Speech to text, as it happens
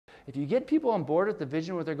If you get people on board with the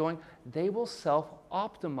vision where they're going, they will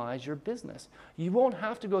self-optimize your business. You won't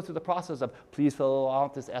have to go through the process of, please fill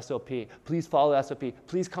out this SOP, please follow the SOP,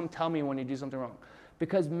 please come tell me when you do something wrong.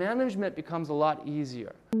 Because management becomes a lot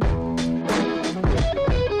easier.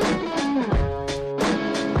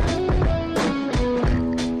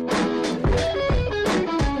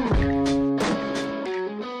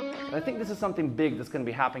 I think this is something big that's going to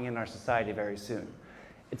be happening in our society very soon.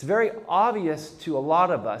 It's very obvious to a lot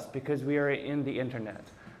of us because we are in the internet.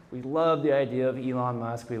 We love the idea of Elon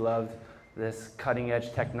Musk. We love this cutting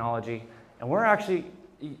edge technology. And we're actually,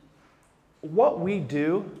 what we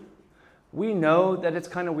do, we know that it's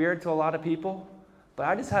kind of weird to a lot of people, but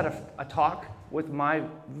I just had a talk with my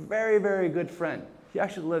very, very good friend. He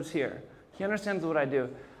actually lives here. He understands what I do.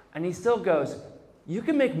 And he still goes, you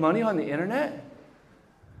can make money on the internet?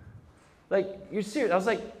 Like, you're serious? I was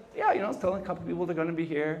like, yeah, you know, I was telling a couple people they're going to be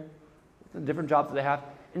here, the different jobs that they have,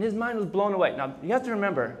 and his mind was blown away. Now, you have to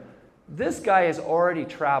remember, this guy has already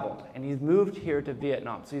traveled, and he's moved here to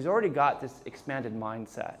Vietnam, so he's already got this expanded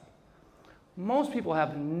mindset. Most people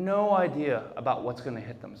have no idea about what's going to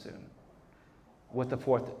hit them soon with the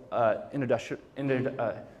fourth industrial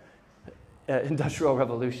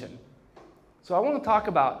revolution. So I want to talk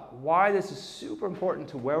about why this is super important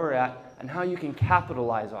to where we're at and how you can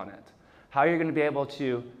capitalize on it. How you're going to be able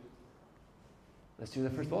to, let's do the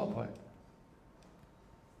first bullet point.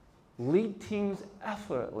 Lead teams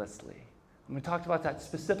effortlessly. And we talked about that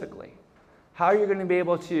specifically. How you're going to be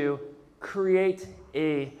able to create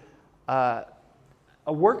a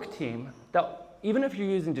work team that, even if you're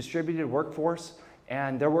using distributed workforce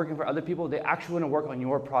and they're working for other people, they actually want to work on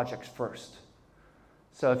your projects first.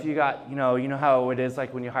 So if you got, you know how it is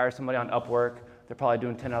like when you hire somebody on Upwork, they're probably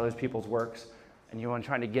doing 10 other people's works, and you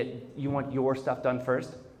want your stuff done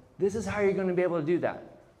first. This is how you're going to be able to do that.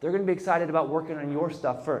 They're going to be excited about working on your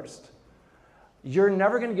stuff first. You're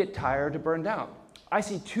never going to get tired or burned out. I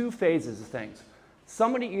see two phases of things.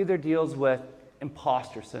 Somebody either deals with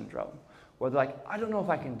imposter syndrome, where they're like, I don't know if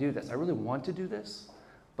I can do this. I really want to do this,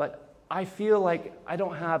 but I feel like I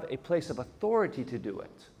don't have a place of authority to do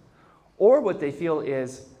it. Or what they feel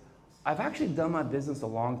is, I've actually done my business a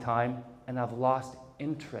long time, and I've lost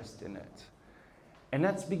interest in it. And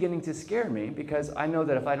that's beginning to scare me because I know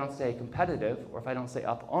that if I don't stay competitive or if I don't stay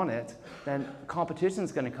up on it, then competition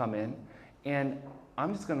is going to come in and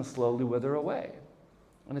I'm just going to slowly wither away.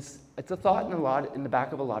 And it's a thought in the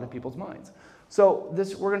back of a lot of people's minds. So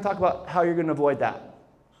we're going to talk about how you're going to avoid that.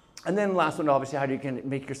 And then last one, obviously, how you can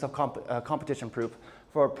make yourself competition proof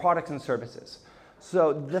for products and services.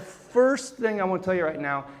 So the first thing I want to tell you right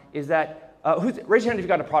now is that, raise your hand if you've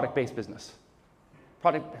got a product-based business.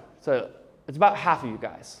 So it's about half of you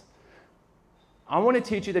guys. I want to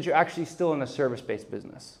teach you that you're actually still in a service-based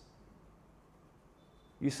business.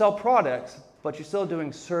 You sell products, but you're still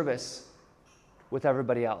doing service with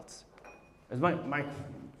everybody else. Am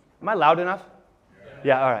I loud enough?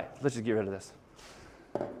 Yeah, all right. Let's just get rid of this.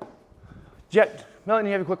 Melanie,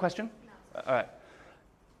 you have a quick question? No. All right.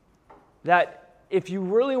 That if you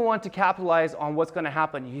really want to capitalize on what's going to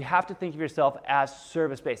happen, you have to think of yourself as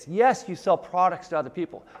service-based. Yes, you sell products to other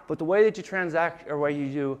people, but the way that you transact or way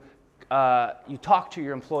you talk to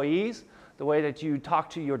your employees, the way that you talk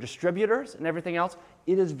to your distributors and everything else,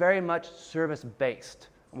 it is very much service-based.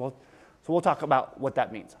 So we'll talk about what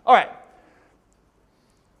that means. All right.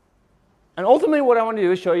 And ultimately what I want to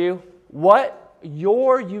do is show you what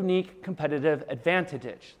your unique competitive advantage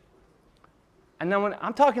is. And then when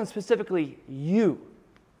I'm talking specifically you,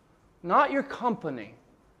 not your company,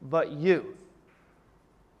 but you.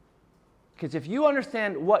 Because if you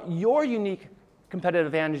understand what your unique competitive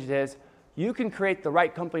advantage is, you can create the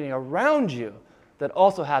right company around you that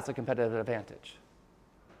also has a competitive advantage.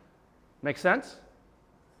 Make sense?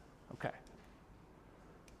 Okay.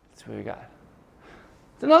 That's what we got.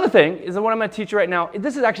 So another thing is that what I'm going to teach you right now,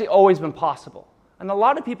 this has actually always been possible. And a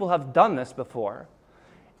lot of people have done this before.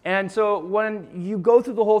 And so when you go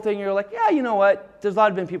through the whole thing, you're like, yeah, you know what? There's a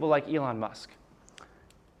lot of people like Elon Musk.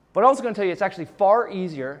 But I'm also going to tell you it's actually far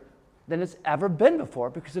easier than it's ever been before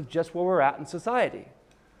because of just where we're at in society.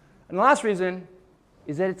 And the last reason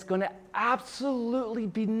is that it's going to absolutely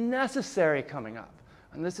be necessary coming up.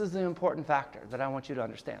 And this is the important factor that I want you to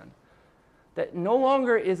understand. That no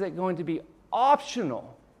longer is it going to be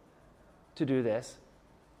optional to do this,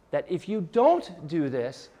 that if you don't do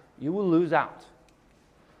this, you will lose out.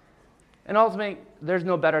 And ultimately, there's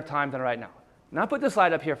no better time than right now. And I put this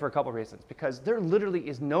slide up here for a couple reasons, because there literally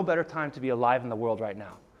is no better time to be alive in the world right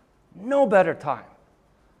now. No better time.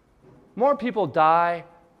 More people die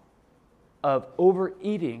of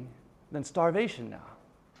overeating than starvation now.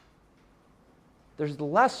 there's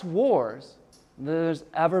less wars than there's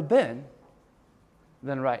ever been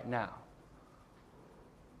than right now.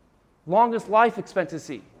 Longest life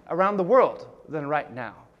expectancy around the world than right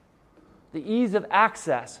now. The ease of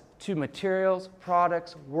access to materials,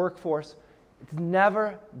 products, workforce, it's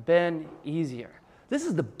never been easier. This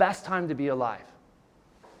is the best time to be alive.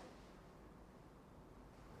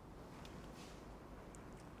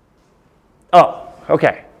 Oh,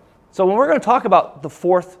 okay. So when we're going to talk about the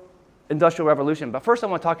fourth industrial revolution, but first I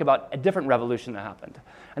want to talk about a different revolution that happened.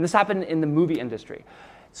 And this happened in the movie industry.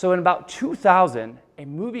 So in about 2000, a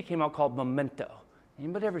movie came out called Memento.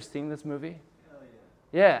 Anybody ever seen this movie? Hell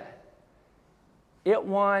yeah. Yeah. It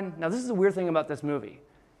won. Now this is the weird thing about this movie,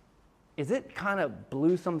 is it kind of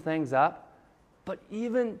blew some things up, but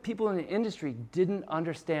even people in the industry didn't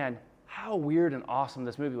understand how weird and awesome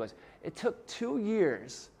this movie was. It took 2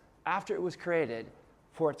 years after it was created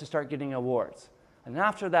for it to start getting awards. And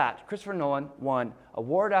after that, Christopher Nolan won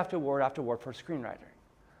award after award after award for screenwriter.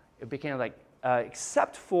 It became like,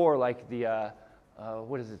 except for like the,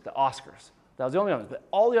 the Oscars. That was the only one. But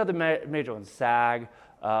all the other major ones, SAG,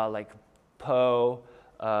 like Poe,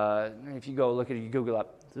 if you go look at it, you Google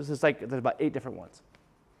up, there's about 8 different ones.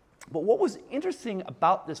 But what was interesting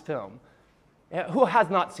about this film, who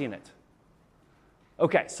has not seen it?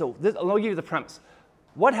 Okay, so I'll give you the premise.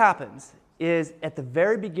 What happens is at the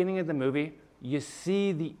very beginning of the movie, you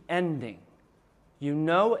see the ending. You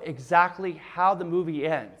know exactly how the movie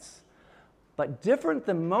ends. But different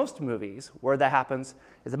than most movies, where that happens,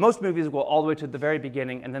 is that most movies go all the way to the very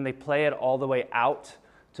beginning, and then they play it all the way out,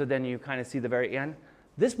 so then you kind of see the very end.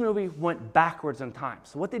 This movie went backwards in time.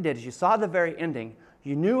 So what they did is you saw the very ending,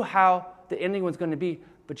 you knew how the ending was going to be,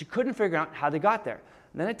 but you couldn't figure out how they got there.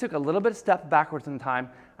 And then they took a little bit of step backwards in time,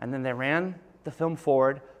 and then they ran the film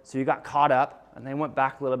forward, so you got caught up, and they went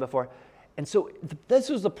back a little bit before. And so this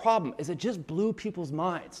was the problem, is it just blew people's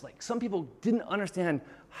minds. Like, some people didn't understand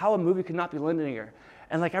how a movie could not be linear.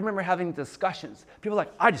 And like, I remember having discussions. People were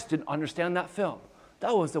like, I just didn't understand that film.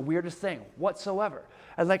 That was the weirdest thing whatsoever.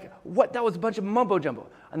 And like, what? That was a bunch of mumbo jumbo.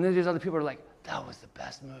 And then these other people are like, that was the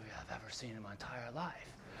best movie I've ever seen in my entire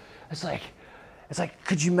life. It's like,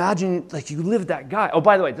 could you imagine, like, you lived that guy? Oh,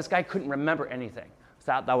 by the way, this guy couldn't remember anything.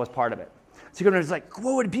 So that was part of it. So you're going to be like,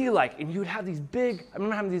 what would it be like? And you would have these big, I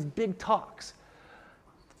remember having these big talks.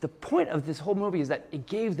 The point of this whole movie is that it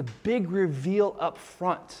gave the big reveal up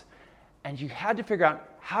front. And you had to figure out,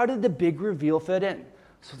 how did the big reveal fit in?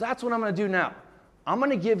 So that's what I'm going to do now. I'm going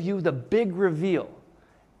to give you the big reveal.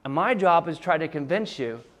 And my job is to try to convince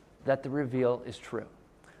you that the reveal is true.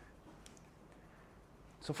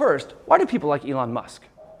 So first, why do people like Elon Musk?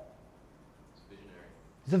 He's visionary.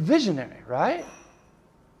 He's a visionary, right?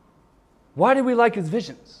 Why do we like his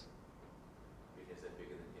visions? Because they're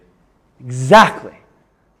bigger than him. Exactly.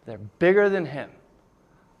 They're bigger than him.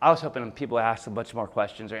 I was hoping people would ask a bunch more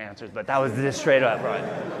questions or answers, but that was just straight up, right?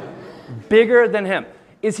 Bigger than him.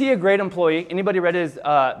 Is he a great employee? Anybody read his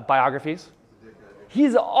biographies?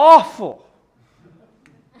 He's awful.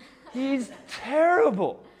 He's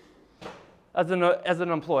terrible as an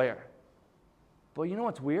employer. But you know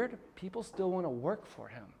what's weird? People still want to work for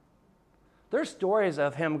him. There's stories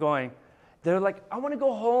of him going, they're like, I want to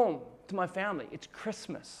go home to my family. It's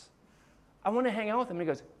Christmas. I want to hang out with them. And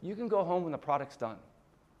he goes, you can go home when the product's done.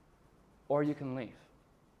 Or you can leave.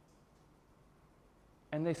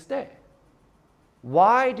 And they stay.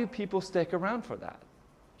 Why do people stick around for that?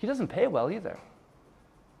 He doesn't pay well either.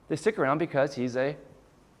 They stick around because he's a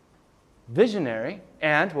visionary.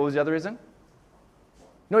 And what was the other reason?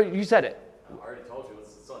 No, you said it. I already told you.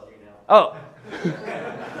 It's on you now. Oh.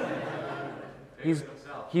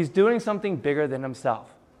 He's doing something bigger than himself.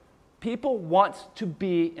 People want to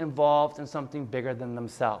be involved in something bigger than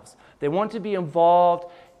themselves. They want to be involved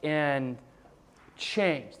in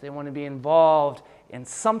change. They want to be involved in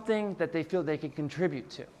something that they feel they can contribute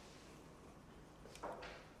to.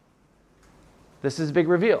 This is a big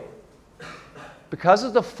reveal. Because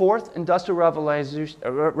of the fourth industrial revolution,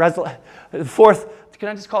 can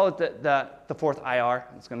I just call it the fourth IR?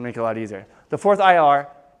 It's going to make it a lot easier. The fourth IR,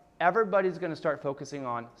 everybody's going to start focusing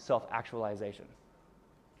on self-actualization.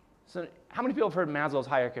 So how many people have heard Maslow's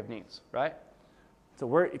hierarchy of needs, right?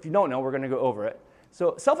 So if you don't know, we're going to go over it.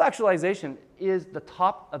 So self-actualization is the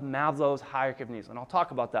top of Maslow's hierarchy of needs, and I'll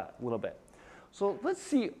talk about that a little bit. So let's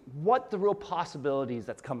see what the real possibilities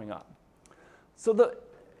that's coming up. So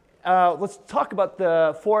let's talk about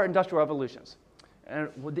the 4 industrial revolutions and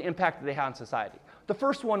the impact that they had on society. The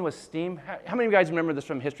first one was steam. How many of you guys remember this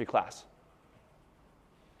from history class?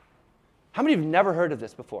 How many of you have never heard of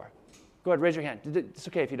this before? Go ahead, raise your hand. It's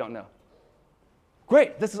okay if you don't know.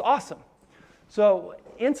 Great, this is awesome. So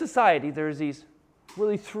in society, there's these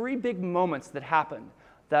really three big moments that happened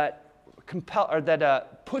that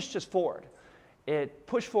pushed us forward. It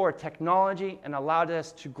pushed forward technology and allowed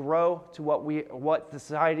us to grow to what the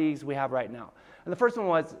societies we have right now. And the first one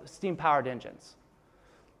was steam-powered engines.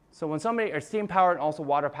 So when somebody, or steam-powered and also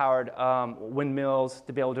water-powered windmills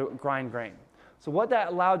to be able to grind grain. So what that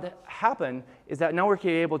allowed to happen is that now we're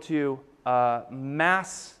able to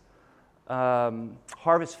mass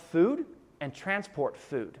harvest food and transport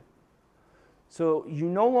food. So you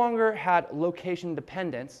no longer had location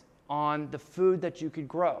dependence on the food that you could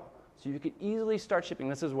grow. So you could easily start shipping.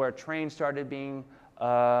 This is where trains started being,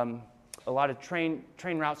 a lot of train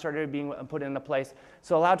routes started being put into place.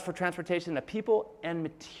 So allowed for transportation of people and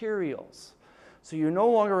materials. So you no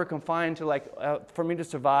longer were confined to like, for me to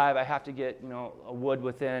survive, I have to get a wood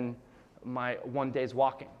within my 1 day's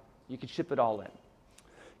walking. You could ship it all in.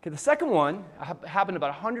 Okay, the second one happened about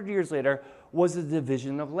 100 years later, was the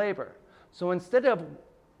division of labor. So instead of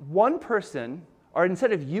one person, or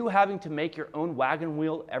instead of you having to make your own wagon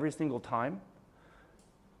wheel every single time,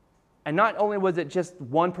 and not only was it just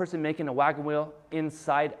one person making a wagon wheel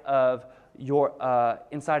inside of your,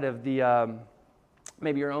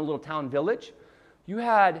 maybe your own little town village, you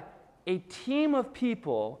had a team of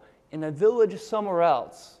people in a village somewhere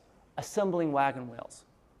else assembling wagon wheels.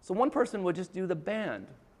 So one person would just do the band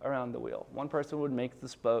around the wheel. One person would make the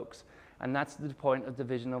spokes, and that's the point of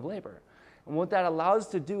division of labor. And what that allows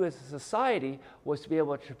us to do as a society was to be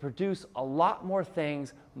able to produce a lot more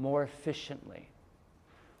things more efficiently.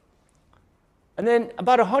 And then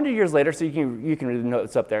about 100 years later, so you can read the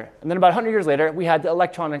notes up there, and then about 100 years later, we had the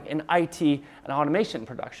electronic and IT and automation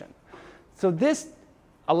production. So this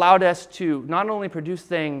allowed us to not only produce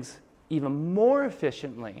things even more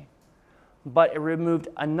efficiently, but it removed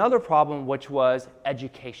another problem, which was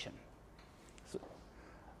education. So,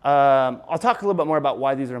 I'll talk a little bit more about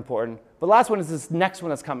why these are important. But the last one is this next one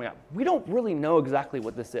that's coming up. We don't really know exactly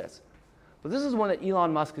what this is. But this is one that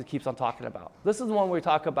Elon Musk keeps on talking about. This is the one where we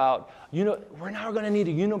talk about, we're now going to need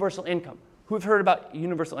a universal income. Who've heard about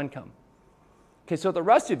universal income? Okay, so the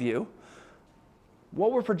rest of you,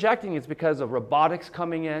 what we're projecting is because of robotics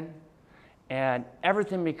coming in and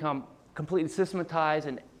everything become completely systematized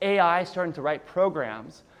and AI starting to write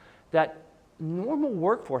programs, that normal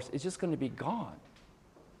workforce is just going to be gone.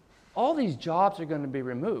 All these jobs are going to be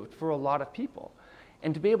removed for a lot of people.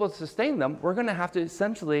 And to be able to sustain them, we're going to have to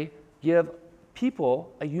essentially give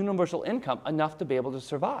people a universal income, enough to be able to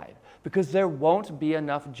survive, because there won't be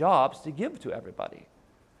enough jobs to give to everybody.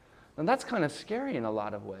 And that's kind of scary in a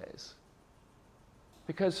lot of ways,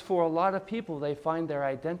 because for a lot of people, they find their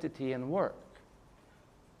identity in work.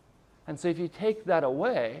 And so if you take that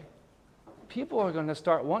away, people are going to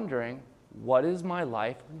start wondering, what is my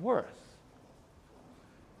life worth?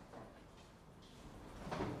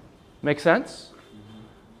 Make sense?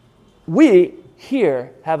 We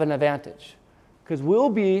here have an advantage, because we'll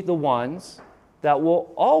be the ones that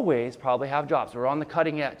will always probably have jobs. We're on the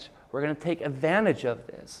cutting edge. We're going to take advantage of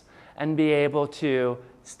this and be able to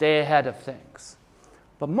stay ahead of things.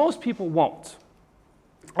 But most people won't.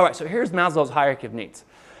 All right, so here's Maslow's hierarchy of needs.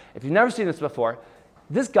 If you've never seen this before,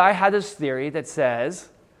 this guy had this theory that says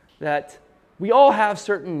that we all have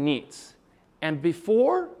certain needs. And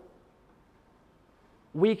before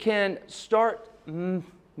we can start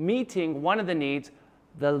meeting one of the needs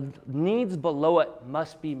below it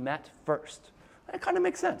must be met first. That kind of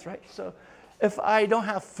makes sense, right? So if I don't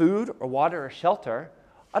have food or water or shelter,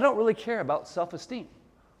 I don't really care about self-esteem.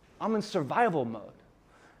 I'm in survival mode.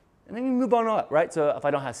 And then you move on up, right? So if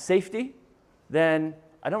I don't have safety, then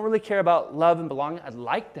I don't really care about love and belonging. I'd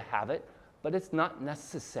like to have it, but it's not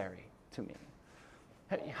necessary to me.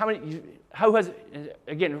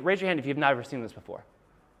 Again, raise your hand if you've never seen this before.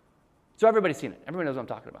 So everybody's seen it. Everybody knows what I'm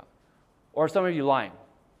talking about. Or some of you lying.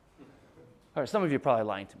 Or some of you are probably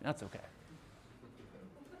lying to me. That's okay.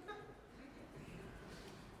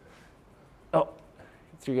 Oh,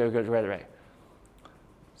 so you gotta go right away.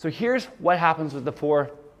 So here's what happens with the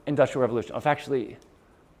fourth industrial revolution.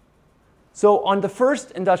 So on the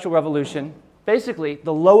first industrial revolution, basically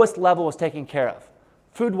the lowest level was taken care of.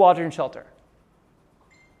 Food, water, and shelter.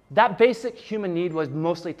 That basic human need was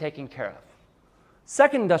mostly taken care of.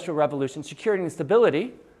 Second industrial revolution, security and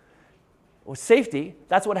stability, or safety,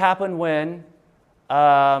 that's what happened when,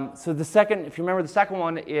 so the second, if you remember, the second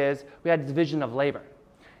one is we had a division of labor.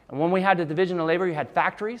 And when we had the division of labor, you had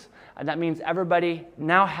factories, and that means everybody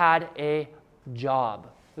now had a job.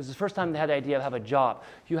 This is the first time they had the idea of have a job.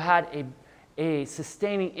 You had a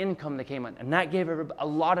sustaining income that came in, and that gave a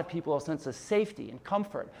lot of people a sense of safety and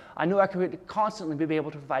comfort. I knew I could constantly be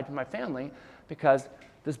able to provide for my family because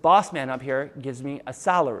this boss man up here gives me a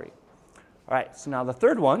salary. All right, so now the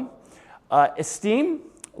third one, esteem,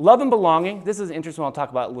 love and belonging. This is an interesting one I'll talk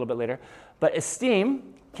about a little bit later. But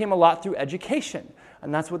esteem came a lot through education.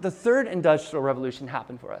 And that's what the third industrial revolution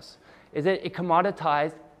happened for us, is that it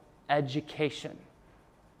commoditized education.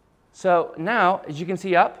 So now, as you can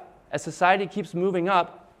see up, as society keeps moving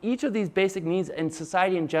up, each of these basic needs in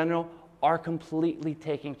society in general are completely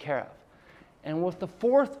taken care of. And with the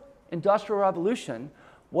fourth industrial revolution,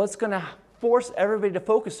 what's going to force everybody to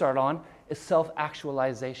focus on is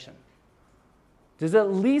self-actualization. Does it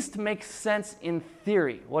at least make sense in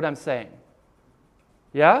theory, what I'm saying?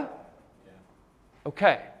 Yeah?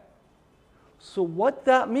 Okay. So what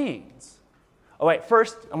that means... Oh, wait,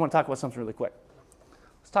 first, I want to talk about something really quick.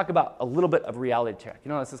 Let's talk about a little bit of reality check. You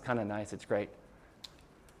know, this is kind of nice. It's great.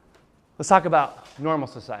 Let's talk about normal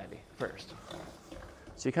society first.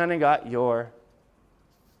 So you kind of got your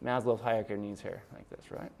Maslow's hierarchy of needs here, like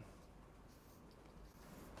this, right?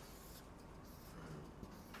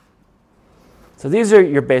 So these are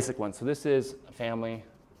your basic ones. So this is family,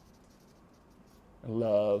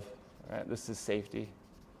 love, right? This is safety.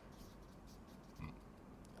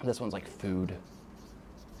 This one's like food,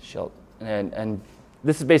 shelter, and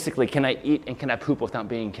this is basically, can I eat and can I poop without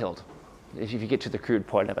being killed? If you get to the crude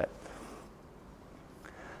point of it.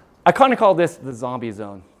 I kind of call this the zombie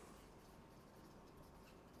zone.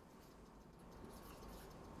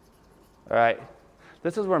 All right,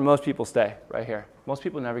 this is where most people stay, right here. Most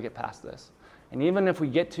people never get past this. And even if we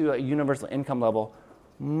get to a universal income level,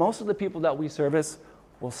 most of the people that we service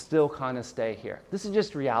will still kind of stay here. This is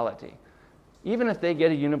just reality. Even if they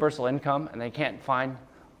get a universal income and they can't find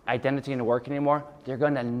identity in the work anymore, they're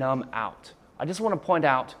going to numb out. I just want to point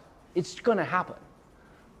out, it's going to happen.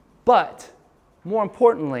 But more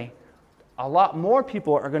importantly, a lot more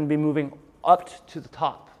people are going to be moving up to the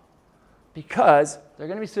top because they're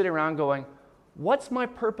going to be sitting around going, what's my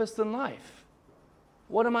purpose in life?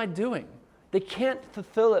 What am I doing? They can't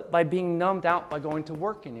fulfill it by being numbed out by going to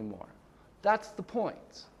work anymore. That's the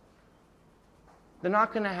point. They're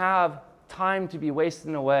not going to have time to be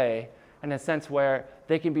wasting away in a sense where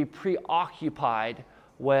they can be preoccupied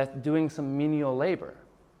with doing some menial labor.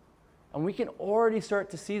 And we can already start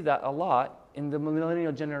to see that a lot in the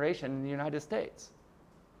millennial generation in the United States.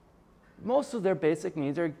 Most of their basic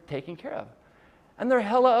needs are taken care of. And they're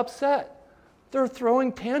hella upset. They're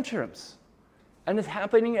throwing tantrums. And it's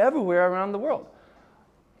happening everywhere around the world.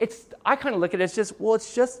 I kind of look at it as just, well,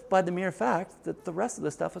 it's just by the mere fact that the rest of the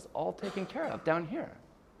stuff is all taken care of down here.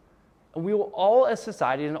 And we will all as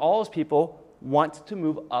society and all as people want to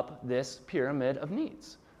move up this pyramid of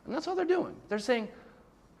needs. And that's all they're doing. They're saying,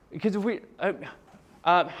 because if we,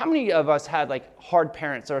 how many of us had like hard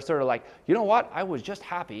parents that are sort of like, you know what, I was just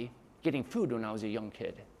happy getting food when I was a young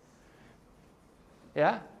kid.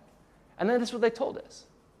 Yeah? And then this is what they told us.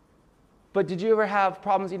 But did you ever have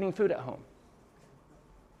problems eating food at home?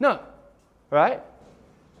 No, right?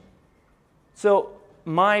 So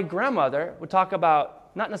my grandmother would talk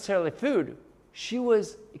about not necessarily food. She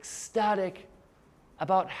was ecstatic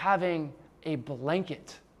about having a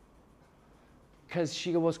blanket because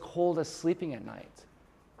she was cold as sleeping at night.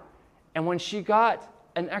 And when she got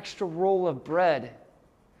an extra roll of bread,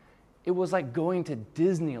 it was like going to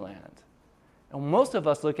Disneyland. And most of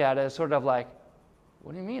us look at it as sort of like,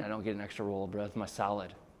 what do you mean I don't get an extra roll of bread with my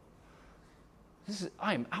salad?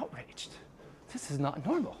 I am outraged. This is not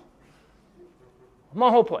normal. My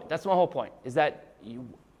whole point, that's my whole point, is that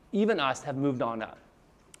even us have moved on up.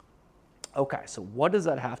 Okay, so what does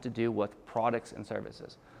that have to do with products and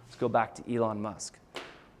services? Let's go back to Elon Musk.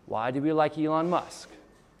 Why do we like Elon Musk?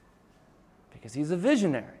 Because he's a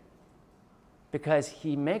visionary. Because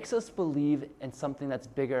he makes us believe in something that's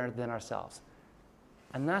bigger than ourselves.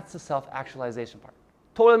 And that's the self-actualization part.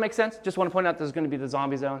 Totally makes sense. Just want to point out there's going to be the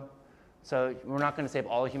zombie zone. So we're not going to save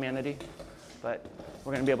all of humanity, but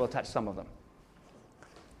we're going to be able to touch some of them.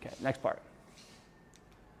 Okay, next part.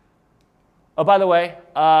 Oh, by the way,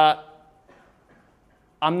 I'm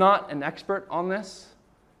not an expert on this,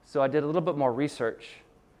 so I did a little bit more research.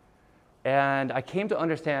 And I came to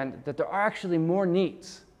understand that there are actually more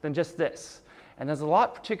needs than just this. And there's a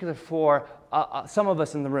lot particular for some of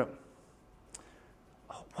us in the room.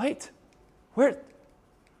 Oh, wait, where?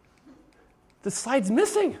 The slide's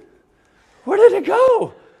missing. Where did it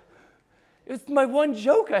go? It's my one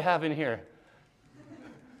joke I have in here.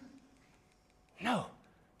 No.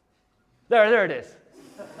 There it is.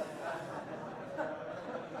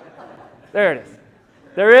 There it is.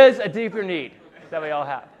 There is a deeper need that we all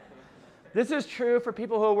have. This is true for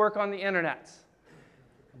people who work on the internet.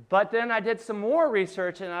 But then I did some more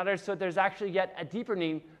research and others, so there's actually yet a deeper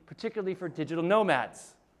need, particularly for digital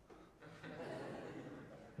nomads.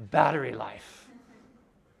 Battery life.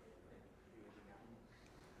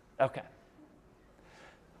 Okay.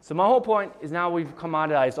 So my whole point is now we've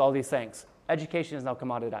commoditized all these things. Education is now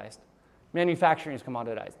commoditized. Manufacturing is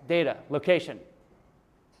commoditized. Data, location,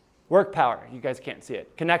 work power. You guys can't see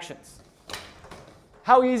it. Connections.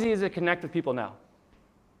 How easy is it to connect with people now?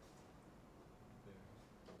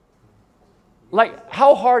 Like,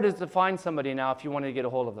 how hard is it to find somebody now if you wanted to get a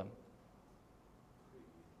hold of them?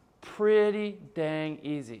 Pretty dang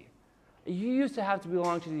easy. You used to have to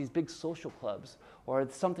belong to these big social clubs or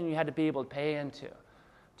something you had to be able to pay into.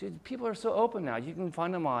 Dude, people are so open now. You can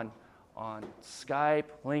find them on Skype,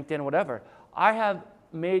 LinkedIn, whatever. I have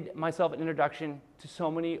made myself an introduction to so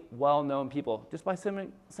many well-known people just by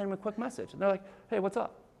sending them a quick message. And they're like, hey, what's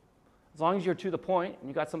up? As long as you're to the point and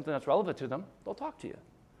you got something that's relevant to them, they'll talk to you.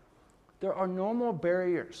 There are no more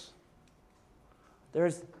barriers.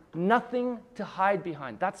 There's nothing to hide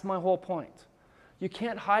behind. That's my whole point. You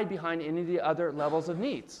can't hide behind any of the other levels of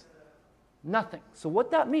needs. Nothing. So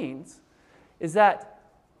what that means is that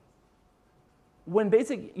when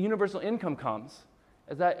basic universal income comes,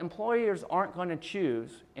 is that employers aren't going to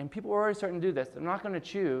choose, and people are already starting to do this, they're not going to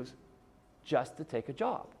choose just to take a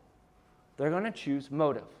job. They're going to choose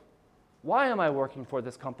motive. Why am I working for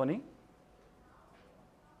this company?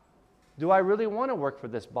 Do I really want to work for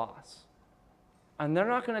this boss? And they're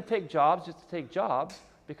not going to take jobs just to take jobs,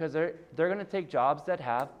 because they're going to take jobs that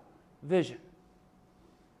have vision.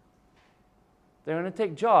 They're going to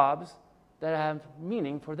take jobs that have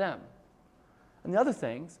meaning for them. And the other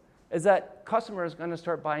things is that customers are going to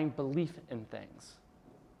start buying belief in things.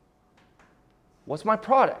 What's my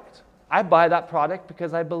product? I buy that product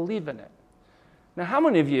because I believe in it. Now, how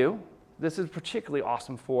many of you, this is particularly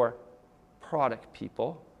awesome for product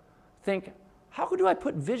people, think, how do I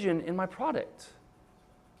put vision in my product?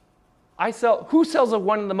 Who sells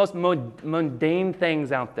one of the most mundane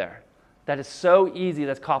things out there that is so easy,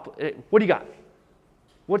 that's complicated? What do you got?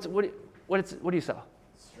 What do you sell?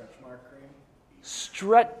 Stretch mark cream.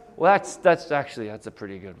 Well, that's a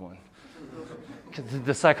pretty good one.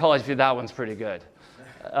 The psychology of that one's pretty good.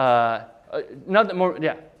 Nothing more,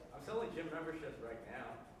 yeah. I'm selling gym memberships right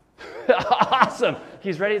now. Awesome.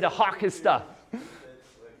 He's ready to hawk his stuff.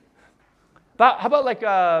 How about like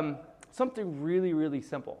something really, really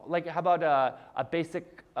simple? Like how about a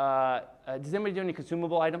basic, does anybody do any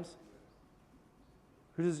consumable items?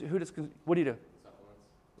 What do you do?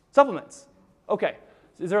 Supplements. Okay.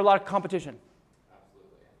 So is there a lot of competition?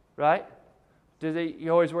 Absolutely. Right?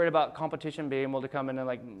 You always worried about competition being able to come in and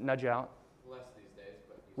like nudge you out? Less these days,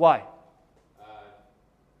 but why?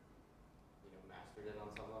 Mastered it on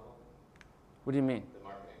some level. What do you mean? The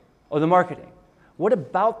marketing. Oh, the marketing. What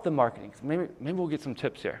about the marketing? Maybe we'll get some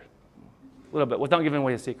tips here, a little bit, without giving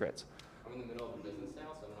away the secrets. I'm in the middle of a business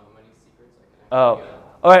now, so I don't know how many secrets I can Oh, actually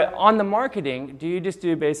all right. On the marketing, do you just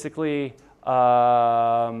do basically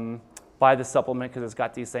buy the supplement because it's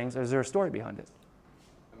got these things, or is there a story behind it?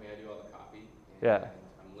 I mean, I do all the copy. Yeah. And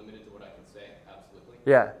I'm limited to what I can say. Absolutely.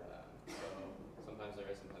 Yeah. So sometimes there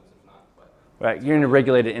is, sometimes there's not. But Right. You're in a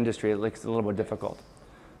regulated industry. It makes it a little bit difficult.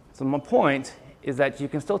 So my point is that you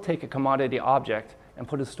can still take a commodity object and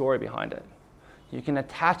put a story behind it. You can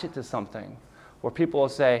attach it to something where people will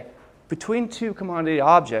say, between two commodity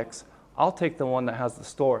objects, I'll take the one that has the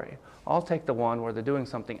story. I'll take the one where they're doing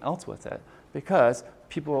something else with it, because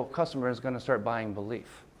customers are going to start buying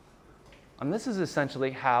belief. And this is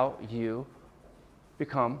essentially how you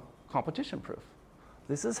become competition proof.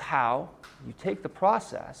 This is how you take the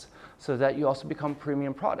process so that you also become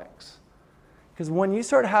premium products. Because when you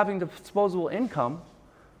start having disposable income,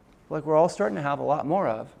 like we're all starting to have a lot more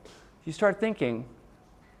of, you start thinking,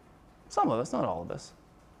 some of us, not all of us,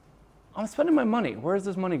 I'm spending my money. Where is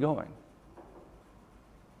this money going?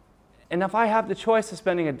 And if I have the choice of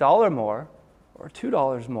spending $1 more or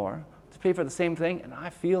 $2 more to pay for the same thing, and I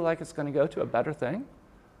feel like it's going to go to a better thing,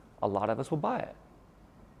 a lot of us will buy it.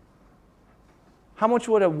 How much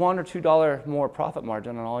would a $1 or $2 more profit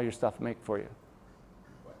margin on all your stuff make for you?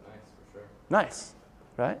 quite nice, for sure. Nice,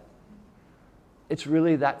 right? It's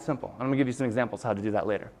really that simple. I'm going to give you some examples how to do that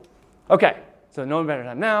later. Okay, so no better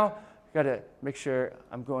time now. Got to make sure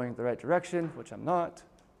I'm going the right direction, which I'm not.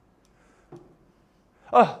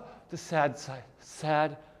 Oh, the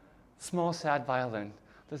small sad violin.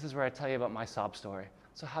 This is where I tell you about my sob story.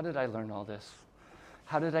 So how did I learn all this?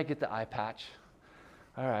 How did I get the eye patch?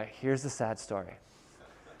 All right, here's the sad story.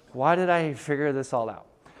 Why did I figure this all out?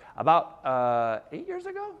 About 8 years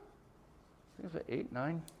ago? I think it was 8,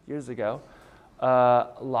 9 years ago.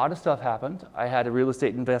 A lot of stuff happened. I had a real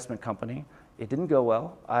estate investment company. It didn't go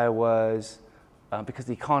well. I was, because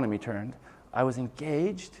the economy turned, I was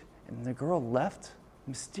engaged, and the girl left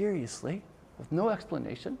mysteriously, with no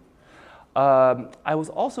explanation. I was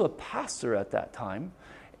also a pastor at that time.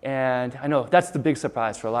 And I know that's the big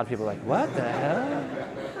surprise for a lot of people, like, what the hell?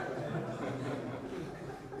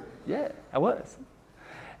 Yeah, I was.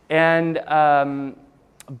 And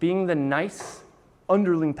being the nice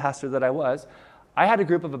underling pastor that I was, I had a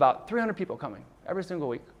group of about 300 people coming every single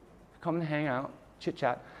week, come and hang out,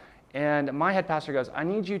 chit-chat. And my head pastor goes, I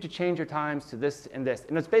need you to change your times to this and this.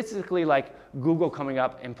 And it's basically like Google coming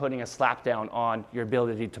up and putting a slap down on your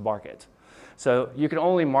ability to market. So you can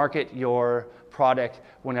only market your product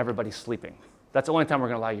when everybody's sleeping. That's the only time we're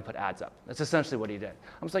going to allow you to put ads up. That's essentially what he did.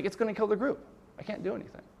 I was like, it's going to kill the group. I can't do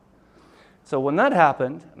anything. So when that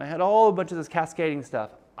happened, and I had all a bunch of this cascading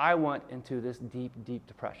stuff, I went into this deep, deep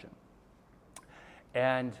depression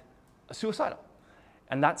and suicidal.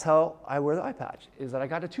 And that's how I wear the eye patch, is that I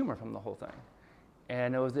got a tumor from the whole thing.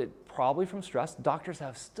 And it was probably from stress. Doctors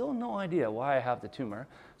have still no idea why I have the tumor.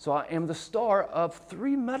 So I am the star of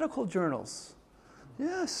 3 medical journals.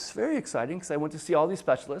 Yes, very exciting, because I went to see all these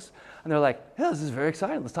specialists, and they're like, yeah, this is very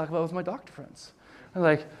exciting. Let's talk about it with my doctor friends. I'm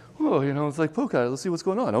like, oh, it's like, poke at it. Let's see what's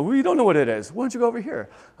going on. Oh, we don't know what it is. Why don't you go over here?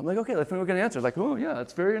 I'm like, okay, let's see what we're going to answer. Like, oh, yeah,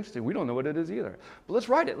 that's very interesting. We don't know what it is either. But let's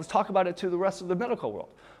write it. Let's talk about it to the rest of the medical world.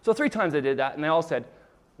 So 3 times I did that, and they all said,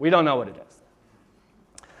 we don't know what it is.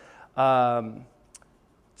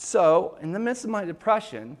 So in the midst of my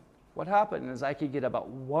depression, what happened is I could get about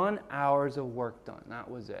 1 hour of work done. That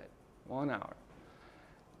was it, 1 hour.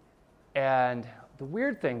 And the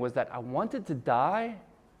weird thing was that I wanted to die,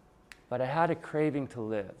 but I had a craving to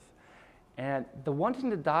live. And the wanting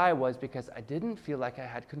to die was because I didn't feel like I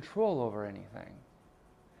had control over anything.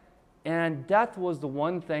 And death was the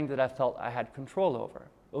one thing that I felt I had control over.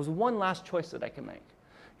 It was one last choice that I could make.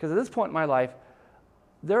 Because at this point in my life,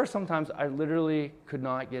 there are sometimes I literally could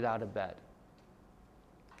not get out of bed.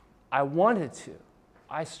 I wanted to.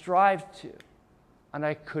 I strived to. And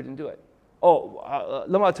I couldn't do it. Oh,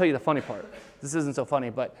 let me tell you the funny part. This isn't so funny,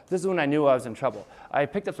 but this is when I knew I was in trouble. I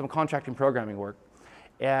picked up some contracting programming work,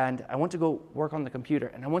 and I went to go work on the computer,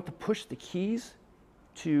 and I went to push the keys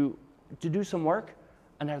to do some work,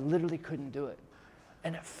 and I literally couldn't do it.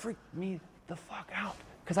 And it freaked me the fuck out,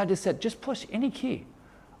 because I just said, just push any key.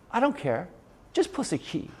 I don't care. Just push a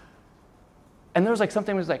key. And there was like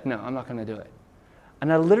something that was like, no, I'm not going to do it.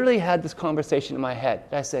 And I literally had this conversation in my head.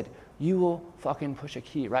 I said, you will fucking push a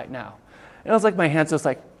key right now. And it was like my hands just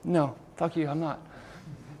like, no, fuck you, I'm not.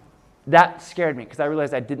 That scared me because I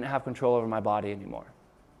realized I didn't have control over my body anymore.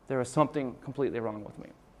 There was something completely wrong with me.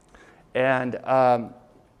 And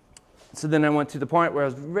so then I went to the point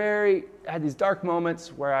where I had these dark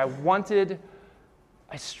moments where I wanted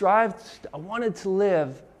to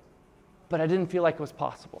live, but I didn't feel like it was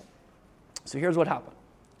possible. So here's what happened.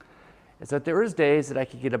 Is that there was days that I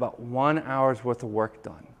could get about 1 hour's worth of work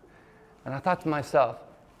done. And I thought to myself,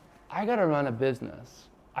 I got to run a business.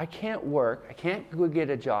 I can't work. I can't go get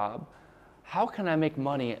a job. How can I make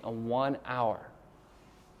money in 1 hour?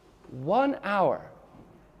 1 hour.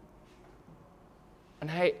 And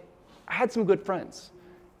I had some good friends.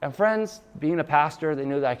 And friends, being a pastor, they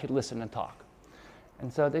knew that I could listen and talk.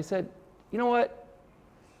 And so they said, you know what?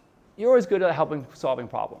 You're always good at solving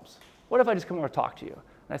problems. What if I just come over and talk to you?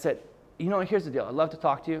 And I said, you know, here's the deal. I'd love to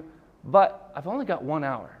talk to you, but I've only got 1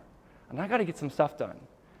 hour, and I got to get some stuff done.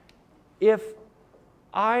 If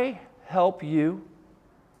I help you,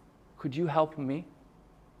 could you help me?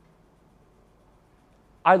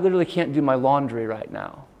 I literally can't do my laundry right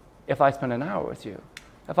now if I spend an hour with you.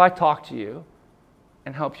 If I talk to you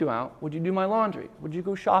and help you out, would you do my laundry? Would you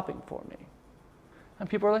go shopping for me? And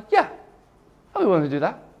people are like, yeah, I'll be willing to do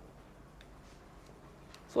that.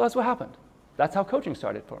 So that's what happened. That's how coaching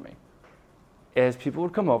started for me. Is people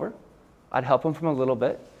would come over, I'd help them from a little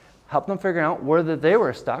bit, help them figure out where they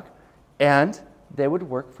were stuck, and they would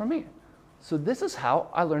work for me. So this is how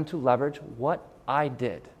I learned to leverage what I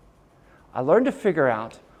did. I learned to figure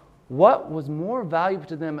out what was more valuable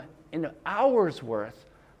to them in an hour's worth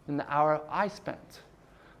than the hour I spent.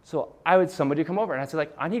 So somebody would come over and I'd say,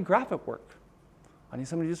 like, I need graphic work. I need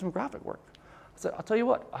somebody to do some graphic work. I said, I'll tell you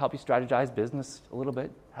what, I'll help you strategize business a little bit.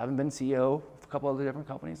 Haven't been CEO of a couple other different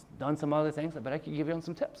companies, done some other things, but I could give you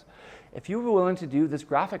some tips. If you were willing to do this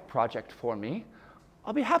graphic project for me,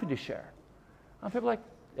 I'll be happy to share. And people are like,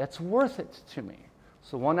 that's worth it to me.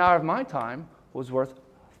 So 1 hour of my time was worth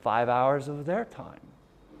 5 hours of their time.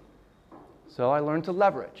 So I learned to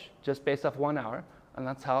leverage just based off 1 hour, and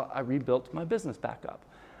that's how I rebuilt my business back up.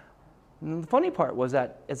 And the funny part was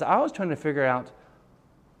that as I was trying to figure out,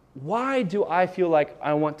 why do I feel like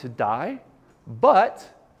I want to die, but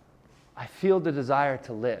I feel the desire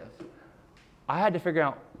to live? I had to figure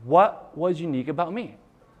out, what was unique about me?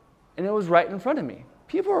 And it was right in front of me.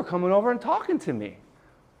 People were coming over and talking to me.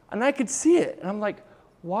 And I could see it. And I'm like,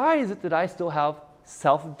 why is it that I still have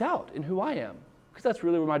self-doubt in who I am? Because that's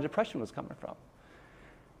really where my depression was coming from.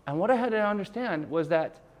 And what I had to understand was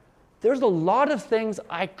that there's a lot of things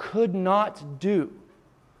I could not do.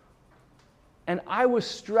 And I was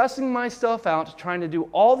stressing myself out trying to do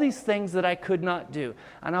all these things that I could not do.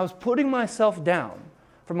 And I was putting myself down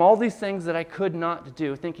from all these things that I could not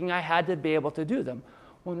do, thinking I had to be able to do them.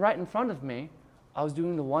 When right in front of me, I was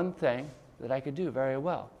doing the one thing that I could do very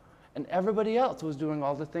well. And everybody else was doing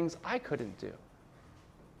all the things I couldn't do.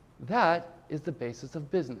 That is the basis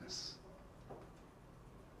of business.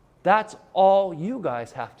 That's all you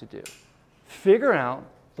guys have to do. Figure out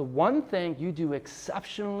the one thing you do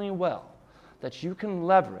exceptionally well that you can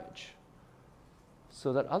leverage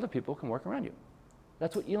so that other people can work around you.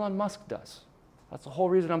 That's what Elon Musk does. That's the whole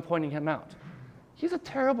reason I'm pointing him out. He's a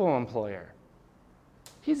terrible employer.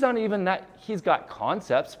 He's not even that, he's got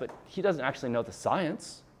concepts, but he doesn't actually know the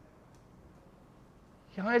science.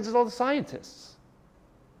 He hires all the scientists.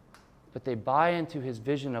 But they buy into his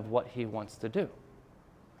vision of what he wants to do.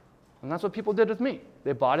 And that's what people did with me.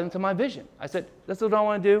 They bought into my vision. I said, this is what I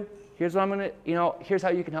want to do. Here's what I'm going to, here's how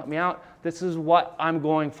you can help me out. This is what I'm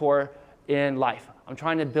going for in life. I'm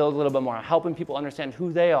trying to build a little bit more. I'm helping people understand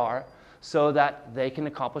who they are so that they can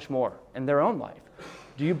accomplish more in their own life.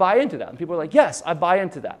 Do you buy into that? And people are like, yes, I buy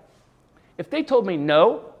into that. If they told me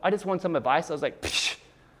no, I just want some advice, I was like, psh,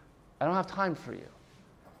 I don't have time for you.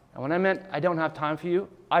 And when I meant I don't have time for you,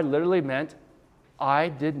 I literally meant I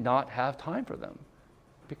did not have time for them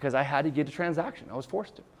because I had to get a transaction. I was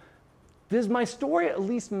forced to. Does my story at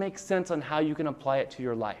least make sense on how you can apply it to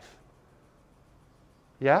your life?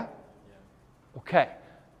 Yeah? Yeah. Okay.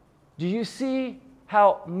 Do you see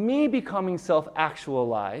how me becoming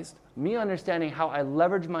self-actualized, me understanding how I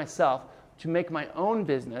leverage myself to make my own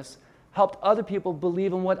business, helped other people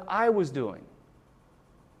believe in what I was doing?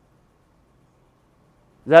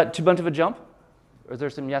 Is that too much of a jump? Or is there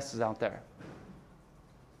some yeses out there?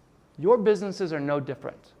 Your businesses are no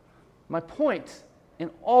different. My point in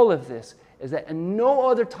all of this is that in no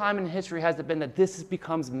other time in history has it been that this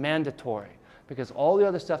becomes mandatory because all the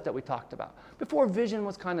other stuff that we talked about. Before, vision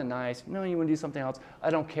was kind of nice. You want to do something else? I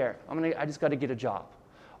don't care. I just got to get a job.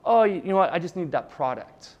 Oh, you know what? I just need that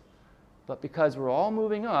product. But because we're all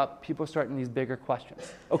moving up, people are starting these bigger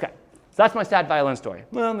questions. Okay, so that's my sad violin story.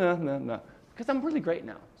 No. Because I'm really great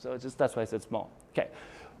now. So that's why I said small. Okay,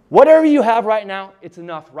 whatever you have right now, it's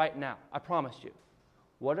enough right now. I promise you.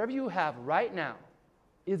 Whatever you have right now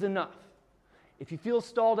is enough. If you feel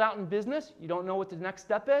stalled out in business, you don't know what the next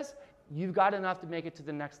step is, you've got enough to make it to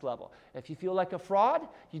the next level. If you feel like a fraud,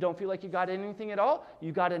 you don't feel like you got anything at all,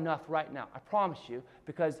 you got enough right now. I promise you,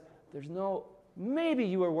 because there's no, maybe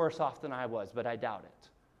you were worse off than I was, but I doubt it.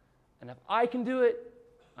 And if I can do it,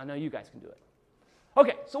 I know you guys can do it.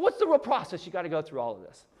 Okay, so what's the real process you got to go through all of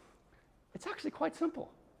this? It's actually quite simple.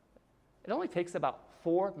 It only takes about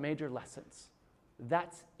 4 major lessons.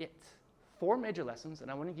 That's it. 4 major lessons, and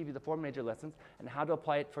I want to give you the 4 major lessons and how to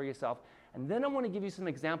apply it for yourself. And then I want to give you some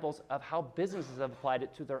examples of how businesses have applied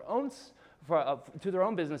it to their own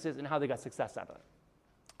businesses and how they got success out of it.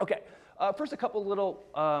 Okay, first a couple little,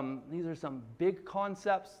 these are some big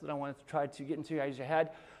concepts that I want to try to get into your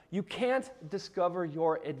head. You can't discover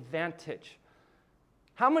your advantage.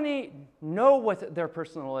 How many know what their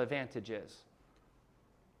personal advantage is?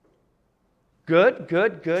 Good.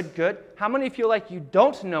 How many feel like you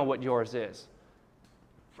don't know what yours is?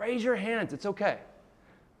 Raise your hands, it's okay.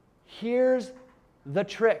 Here's the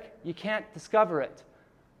trick. You can't discover it.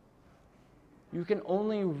 You can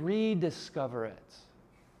only rediscover it.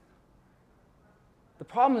 The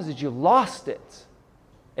problem is that you lost it.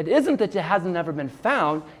 It isn't that it hasn't ever been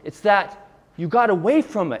found, it's that you got away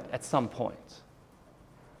from it at some point.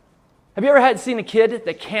 Have you ever seen a kid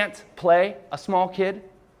that can't play, a small kid?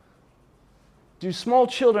 Do small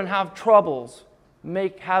children have troubles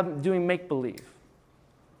doing make-believe?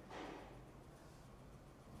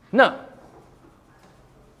 No.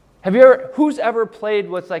 Who's ever played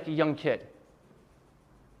with like a young kid?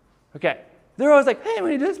 Okay. They're always like, hey,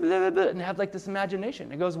 when you do this, blah, blah, blah, and have like this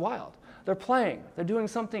imagination. It goes wild. They're playing. They're doing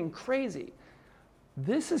something crazy.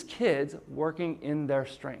 This is kids working in their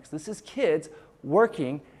strengths. This is kids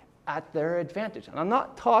working at their advantage. And I'm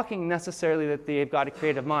not talking necessarily that they've got a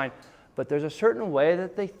creative mind, but there's a certain way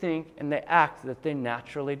that they think and they act that they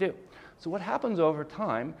naturally do. So what happens over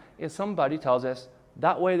time is somebody tells us,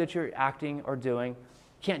 that way that you're acting or doing,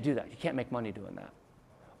 you can't do that. You can't make money doing that.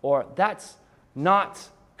 Or that's not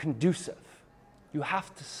conducive. You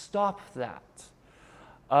have to stop that.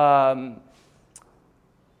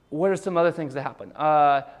 what are some other things that happen?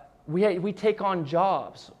 We take on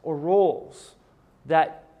jobs or roles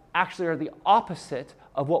that actually are the opposite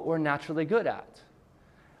of what we're naturally good at.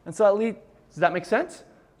 And so does that make sense?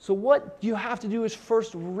 So what you have to do is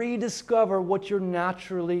first rediscover what you're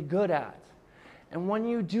naturally good at. And when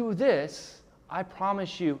you do this, I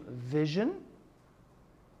promise you, vision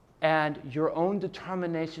and your own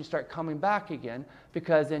determination start coming back again,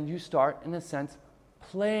 because then you start, in a sense,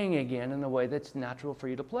 playing again in a way that's natural for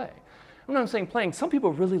you to play. When I'm saying playing, some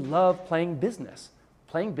people really love playing business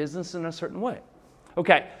in a certain way.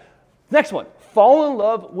 Okay, next one. Fall in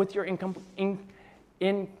love with your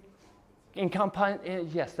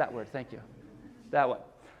yes, that word, thank you. That one.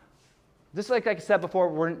 Just like I said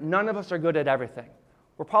before, none of us are good at everything.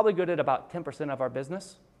 We're probably good at about 10% of our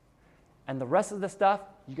business. And the rest of the stuff,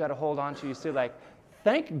 you got to hold on to. You say, like,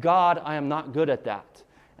 thank God I am not good at that.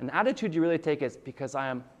 And the attitude you really take is, because I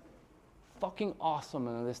am fucking awesome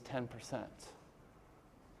in this 10%.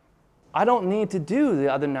 I don't need to do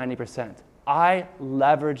the other 90%. I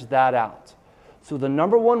leverage that out. So the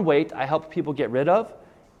number one weight I help people get rid of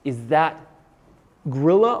is that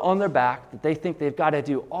gorilla on their back that they think they've got to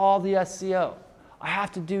do all the SEO. I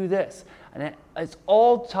have to do this. And it's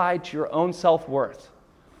all tied to your own self-worth.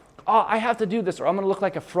 Oh, I have to do this or I'm going to look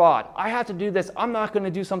like a fraud. I have to do this. I'm not going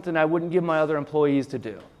to do something I wouldn't give my other employees to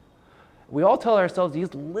do. We all tell ourselves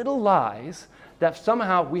these little lies that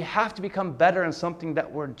somehow we have to become better in something that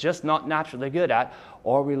we're just not naturally good at,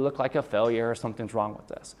 or we look like a failure or something's wrong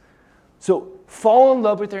with us. So fall in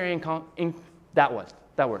love with your that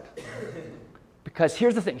word. Because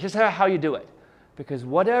here's the thing, here's how you do it. Because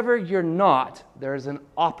whatever you're not, there's an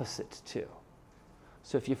opposite to.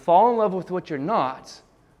 So if you fall in love with what you're not,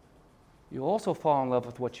 you also fall in love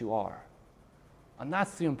with what you are. And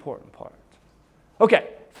that's the important part. Okay,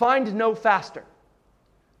 find no faster.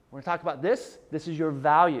 We're going to talk about this. This is your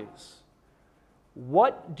values.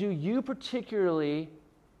 What do you particularly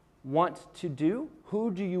want to do?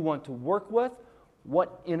 Who do you want to work with?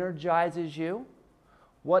 What energizes you?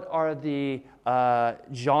 What are the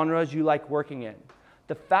genres you like working in?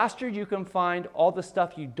 The faster you can find all the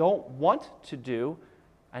stuff you don't want to do,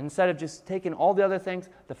 and instead of just taking all the other things,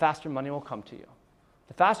 the faster money will come to you.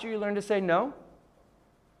 The faster you learn to say no,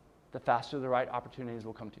 the faster the right opportunities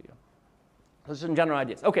will come to you. Those are some general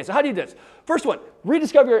ideas. Okay, so how do you do this? First one,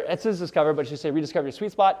 it says discover, but it should say rediscover your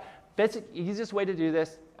sweet spot. Basic, easiest way to do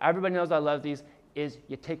this, everybody knows I love these, is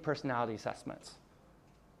you take personality assessments.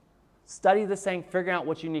 Study this thing, figuring out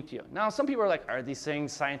what's unique to you. Now, some people are like, are these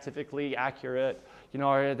things scientifically accurate? You know,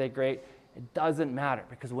 are they great? It doesn't matter,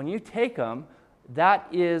 because when you take them, that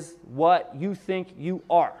is what you think you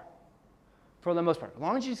are, for the most part, as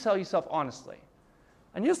long as you tell yourself honestly.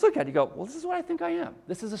 And you just look at it, you go, well, this is what I think I am.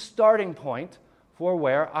 This is a starting point for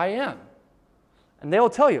where I am. And they will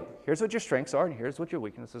tell you, here's what your strengths are, and here's what your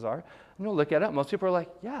weaknesses are. And you'll look at it, most people are like,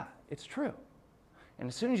 yeah, it's true. And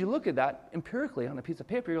as soon as you look at that empirically on a piece of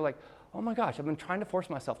paper, you're like, oh my gosh, I've been trying to force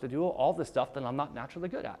myself to do all this stuff that I'm not naturally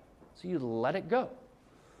good at. So you let it go.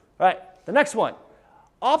 All right, the next one,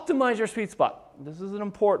 optimize your sweet spot. This is an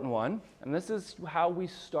important one, and this is how we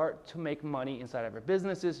start to make money inside of our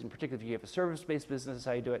businesses, in particular if you have a service-based business, this is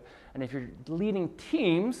how you do it. And if you're leading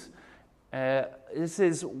teams, this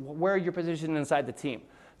is where you're positioned inside the team.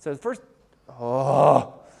 So first,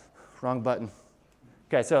 wrong button.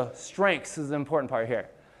 Okay, so strengths is the important part here.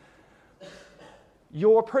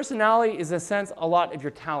 Your personality is, in a sense, a lot of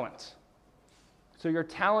your talent. So your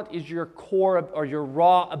talent is your core or your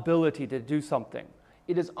raw ability to do something.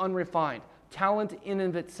 It is unrefined. Talent in and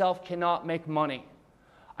of itself cannot make money.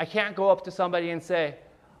 I can't go up to somebody and say,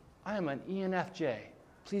 I am an ENFJ.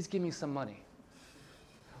 Please give me some money.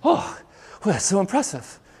 Oh, well, that's so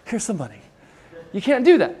impressive. Here's some money. You can't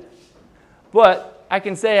do that. But I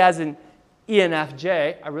can say as an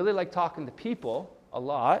ENFJ, I really like talking to people a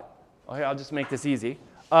lot. Okay, I'll just make this easy.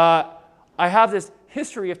 I have this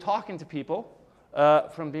history of talking to people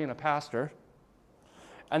from being a pastor.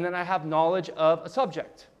 And then I have knowledge of a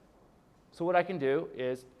subject. So what I can do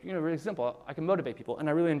is, really simple. I can motivate people, and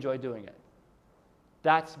I really enjoy doing it.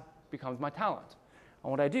 That becomes my talent.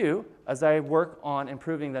 And what I do, as I work on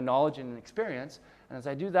improving the knowledge and experience, and as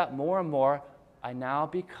I do that more and more, I now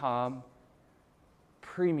become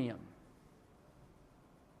premium.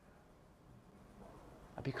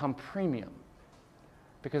 I become premium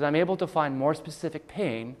because I'm able to find more specific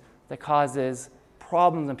pain that causes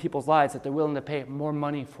problems in people's lives that they're willing to pay more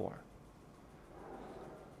money for.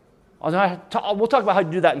 We'll talk about how to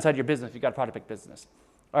do that inside your business if you've got a product-based business.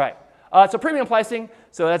 All right. So premium pricing,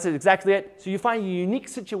 so that's exactly it. So you find a unique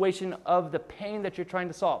situation of the pain that you're trying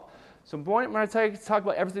to solve. So when I talk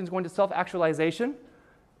about everything's going to self-actualization,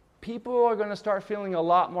 people are going to start feeling a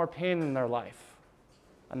lot more pain in their life.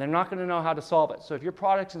 And they're not going to know how to solve it. So if your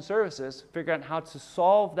products and services figure out how to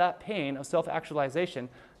solve that pain of self-actualization,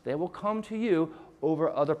 they will come to you over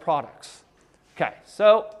other products. Okay,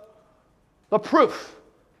 so the proof.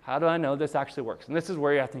 How do I know this actually works? And this is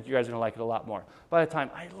where I think you guys are going to like it a lot more. By the time,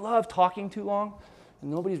 I love talking too long, and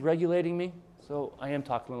nobody's regulating me, so I am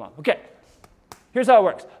talking long. Okay, here's how it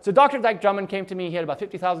works. So Dr. Dyke Drummond came to me. He had about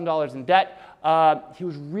 $50,000 in debt. He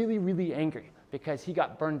was really, really angry because he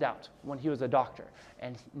got burned out when he was a doctor,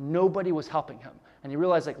 and nobody was helping him. And he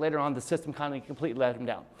realized like later on the system kind of completely let him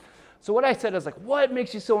down. So what I said is like, what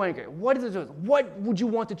makes you so angry? What is it? What would you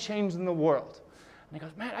want to change in the world? And he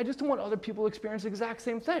goes, man, I just don't want other people to experience the exact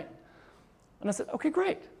same thing. And I said, okay,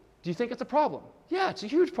 great. Do you think it's a problem? Yeah, it's a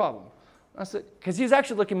huge problem. And I said, because he's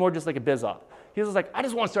actually looking more just like a biz op. He was like, I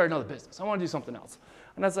just want to start another business. I want to do something else.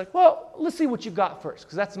 And I was like, well, let's see what you've got first,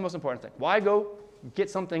 because that's the most important thing. Why go get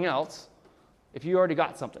something else if you already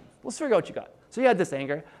got something? Let's figure out what you got. So he had this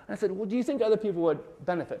anger. And I said, well, do you think other people would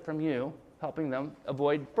benefit from you helping them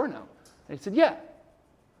avoid burnout? And he said, yeah.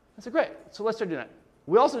 I said, great. So let's start doing that.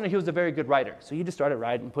 We also knew he was a very good writer. So he just started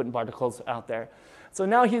writing and putting articles out there. So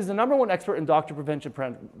now he's the #1 expert in doctor prevention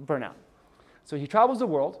burnout. So he travels the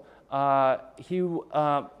world. Now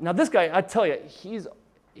this guy, I tell you, he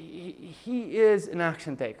is an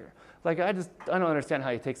action taker. Like I don't understand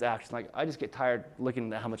how he takes action. Like I just get tired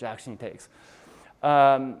looking at how much action he takes.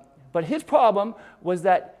 But his problem was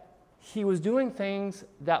that he was doing things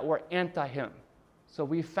that were anti-him. So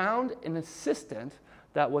we found an assistant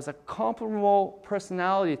that was a comparable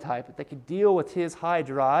personality type that could deal with his high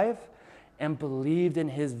drive and believed in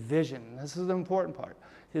his vision. This is the important part.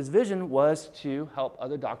 His vision was to help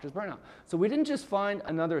other doctors burn out. So we didn't just find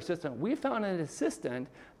another assistant. We found an assistant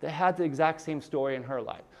that had the exact same story in her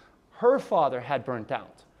life. Her father had burnt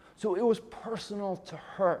out. So it was personal to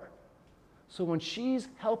her. So when she's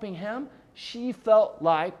helping him, she felt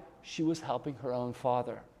like she was helping her own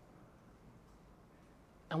father.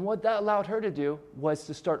 And what that allowed her to do was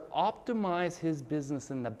to start optimize his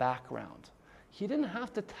business in the background. He didn't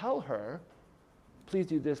have to tell her, please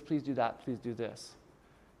do this, please do that, please do this.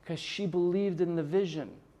 Because she believed in the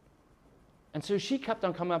vision. And so she kept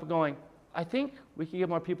on coming up and going, I think we could get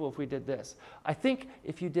more people if we did this. I think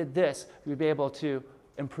if you did this, we'd be able to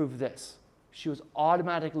improve this. She was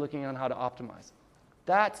automatically looking on how to optimize.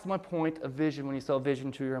 That's my point of vision when you sell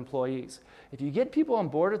vision to your employees. If you get people on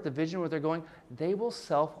board with the vision where they're going, they will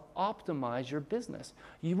self-optimize your business.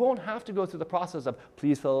 You won't have to go through the process of,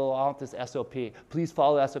 please fill out this SOP, please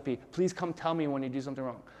follow the SOP, please come tell me when you do something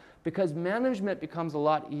wrong. Because management becomes a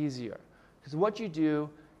lot easier. Because what you do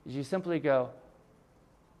is you simply go,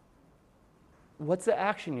 what's the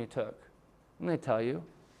action you took? And they tell you,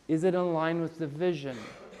 is it in line with the vision?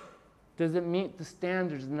 Does it meet the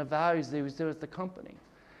standards and the values they was with the company?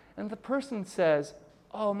 And the person says,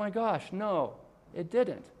 oh my gosh, no, it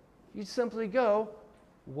didn't. You simply go,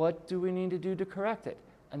 what do we need to do to correct it?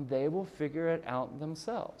 And they will figure it out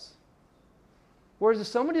themselves. Whereas if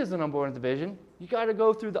somebody isn't on board with the vision, you got to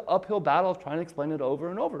go through the uphill battle of trying to explain it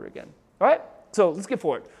over and over again. All right? So let's get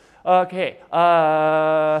forward. Okay.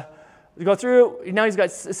 We go through. Now he's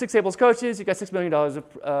got 6 sales coaches. He's got $6 million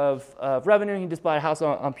of revenue. He just bought a house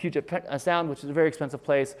on Puget Sound, which is a very expensive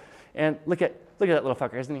place. And look at that little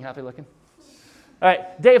fucker. Isn't he happy looking? All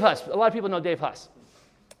right, Dave Huss. A lot of people know Dave Huss.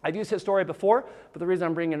 I've used his story before, but the reason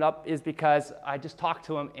I'm bringing it up is because I just talked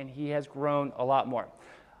to him, and he has grown a lot more.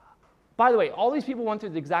 By the way, all these people went through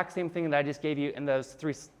the exact same thing that I just gave you in those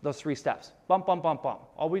three steps. Bump, bump, bump, bump.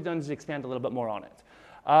 All we've done is expand a little bit more on it.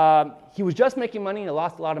 He was just making money and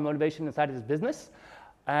lost a lot of motivation inside of his business.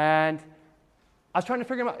 And I was trying to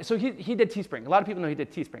figure him out. So he did Teespring. A lot of people know he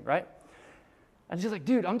did Teespring, right? And he's like,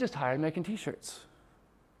 dude, I'm just tired of making T-shirts.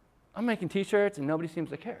 I'm making T-shirts and nobody seems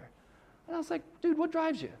to care. And I was like, dude, what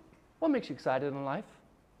drives you? What makes you excited in life?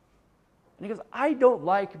 And he goes, I don't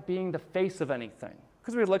like being the face of anything.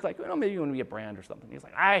 Because we look like, maybe you want to be a brand or something. He's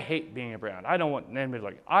like, I hate being a brand. I don't want anybody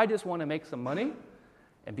like, I just want to make some money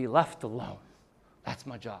and be left alone. That's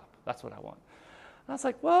my job. That's what I want. And I was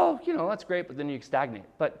like, well, that's great, but then you stagnate.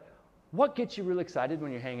 But what gets you really excited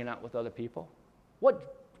when you're hanging out with other people? What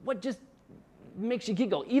just makes you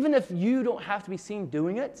giggle? Even if you don't have to be seen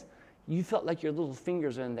doing it, you felt like your little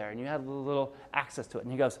fingers are in there and you had a little access to it.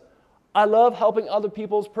 And he goes, I love helping other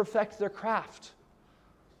people perfect their craft.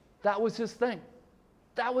 That was his thing.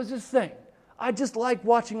 That was his thing. I just like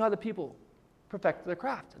watching other people perfect their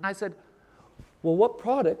craft. And I said, well, what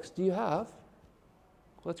products do you have?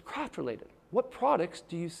 Well, it's craft related. What products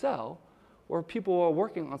do you sell where people are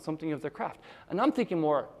working on something of their craft? And I'm thinking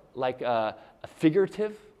more like a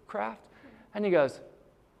figurative craft. And he goes,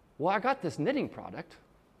 well, I got this knitting product.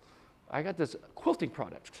 I got this quilting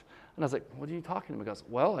product. And I was like, what are you talking about? He goes,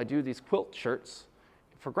 well, I do these quilt shirts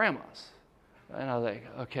for grandmas. And I was like,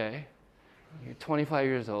 okay, you're 25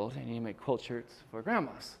 years old and you make quilt shirts for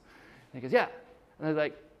grandmas. And he goes, yeah. And I was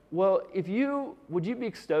like, well, would you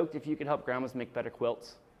be stoked if you could help grandmas make better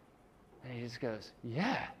quilts? And he just goes,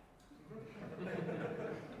 yeah.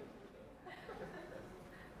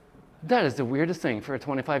 That is the weirdest thing for a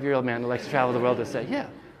 25-year-old man who likes to travel the world to say, yeah,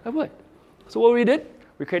 I would. So what we did,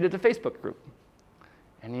 we created a Facebook group.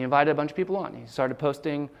 And he invited a bunch of people on. He started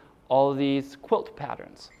posting all of these quilt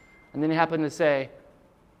patterns. And then he happened to say,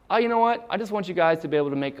 oh, you know what? I just want you guys to be able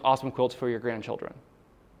to make awesome quilts for your grandchildren.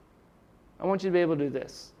 I want you to be able to do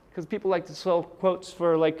this. Because people like to sell quotes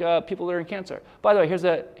for people that are in cancer. By the way, here's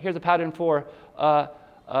a pattern for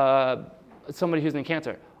somebody who's in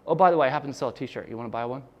cancer. Oh, by the way, I happen to sell a t-shirt. You want to buy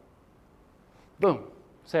one? Boom,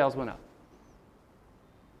 sales went up.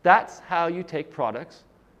 That's how you take products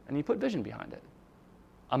and you put vision behind it.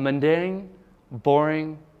 A mundane,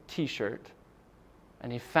 boring t-shirt,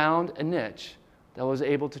 and he found a niche that was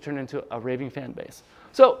able to turn into a raving fan base.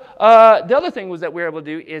 So the other thing was that we were able to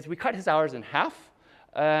do is we cut his hours in half,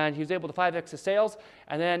 and he was able to 5x his sales.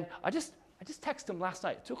 And then I just texted him last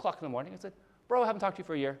night, 2 o'clock in the morning. I said, bro, I haven't talked to you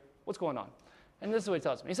for a year. What's going on? And this is what he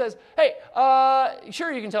tells me. He says, hey,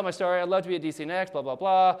 sure, you can tell my story. I'd love to be at DC Next, blah, blah,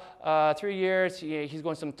 blah. 3 years. He's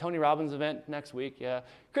going to some Tony Robbins event next week. Yeah.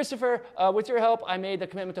 Christopher, with your help, I made the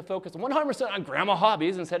commitment to focus 100% on grandma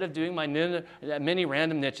hobbies instead of doing my many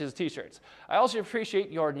random niches t-shirts. I also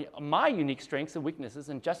appreciate my unique strengths and weaknesses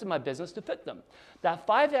and adjusted my business to fit them. That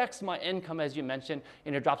 5x my income, as you mentioned,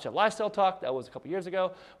 in your Dropship Lifestyle talk, that was a couple years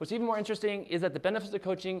ago. What's even more interesting is that the benefits of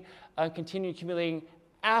coaching continue accumulating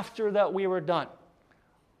after that we were done.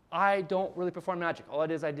 I don't really perform magic. All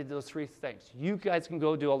it is, I did those 3 things. You guys can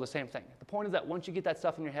go do all the same thing. The point is that once you get that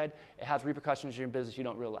stuff in your head, it has repercussions in your business you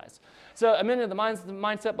don't realize. So I'm into the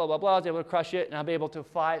mindset, blah, blah, blah. I was able to crush it, and I'll be able to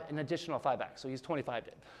an additional 5x. So he's 25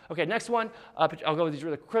 did. Okay, next one. I'll go with these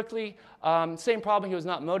really quickly. Same problem. He was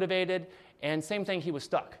not motivated. And same thing, he was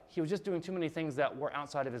stuck. He was just doing too many things that were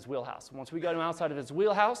outside of his wheelhouse. Once we got him outside of his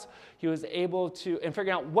wheelhouse, he was able to, and figuring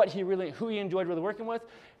out who he enjoyed really working with.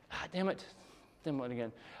 Damn it. Then what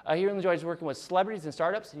again? He really enjoys working with celebrities and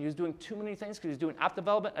startups, and he was doing too many things because he was doing app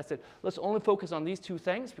development. I said, let's only focus on these 2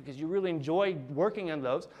 things because you really enjoy working on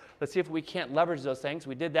those. Let's see if we can't leverage those things.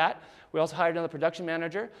 We did that. We also hired another production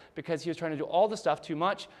manager because he was trying to do all the stuff too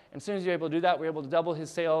much. And as soon as you were able to do that, we were able to double his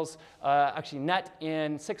sales, actually net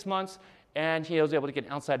in 6 months, and he was able to get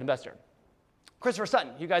an outside investor. Christopher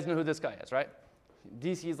Sutton, you guys know who this guy is, right?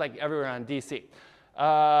 DC is like everywhere on DC.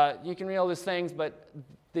 You can read all these things, but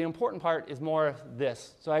the important part is more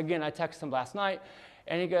this. So again, I texted him last night,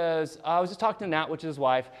 and he goes, I was just talking to Nat, which is his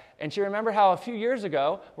wife, and she remembered how a few years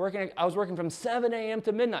ago, I was working from 7 a.m.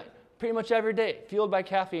 to midnight, pretty much every day, fueled by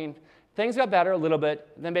caffeine. Things got better a little bit.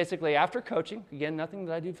 Then basically after coaching, again, nothing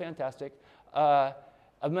that I do fantastic, now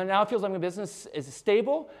it feels like my business is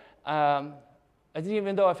stable.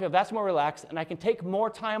 Even though I feel that's more relaxed, and I can take more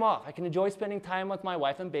time off. I can enjoy spending time with my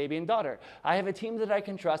wife and baby and daughter. I have a team that I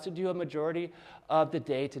can trust to do a majority of the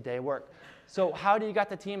day-to-day work. So how do you got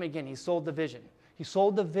the team? Again, he sold the vision. He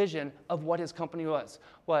sold the vision of what his company was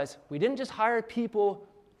we didn't just hire people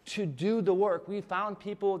to do the work. We found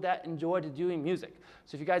people that enjoyed doing music.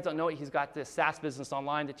 So if you guys don't know it, he's got this SaaS business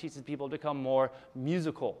online that teaches people to become more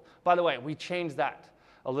musical. By the way, we changed that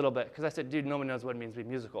a little bit, because I said, dude, no one knows what it means to be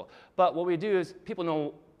musical. But what we do is people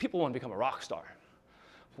want to become a rock star.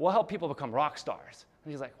 We'll help people become rock stars.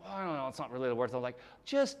 And he's like, well, I don't know, it's not really the words. I'm like,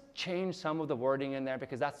 just change some of the wording in there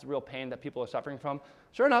because that's the real pain that people are suffering from.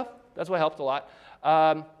 Sure enough, that's what helped a lot.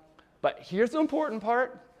 But here's the important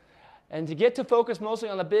part. And to get to focus mostly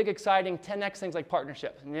on the big, exciting 10x things like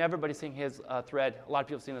partnership. And everybody's seeing his thread. A lot of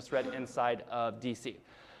people have seen this thread inside of DC.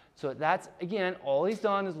 So that's, again, all he's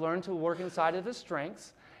done is learn to work inside of his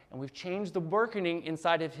strengths, and we've changed the marketing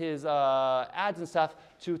inside of his ads and stuff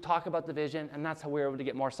to talk about the vision, and that's how we're able to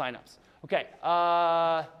get more signups. Okay,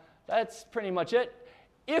 that's pretty much it.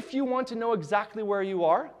 If you want to know exactly where you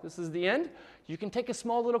are, this is the end, you can take a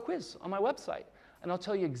small little quiz on my website, and I'll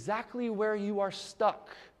tell you exactly where you are stuck.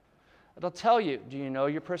 It'll tell you, do you know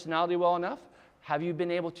your personality well enough? Have you been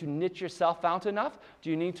able to niche yourself out enough? Do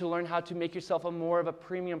you need to learn how to make yourself more of a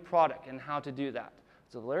premium product and how to do that?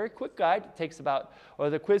 It's a very quick guide.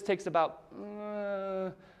 The quiz takes about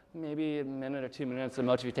maybe a minute or 2 minutes the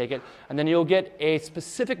most if you take it. And then you'll get a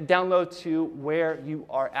specific download to where you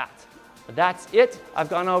are at. But that's it. I've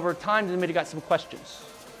gone over time. Then maybe got some questions.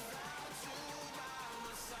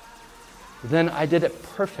 Then I did it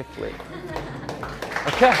perfectly.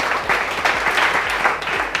 Okay.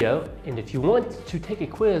 And if you want to take a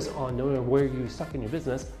quiz on knowing where you suck in your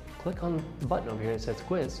business, click on the button over here that says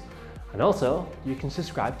quiz. And also, you can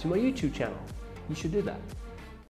subscribe to my YouTube channel. You should do that.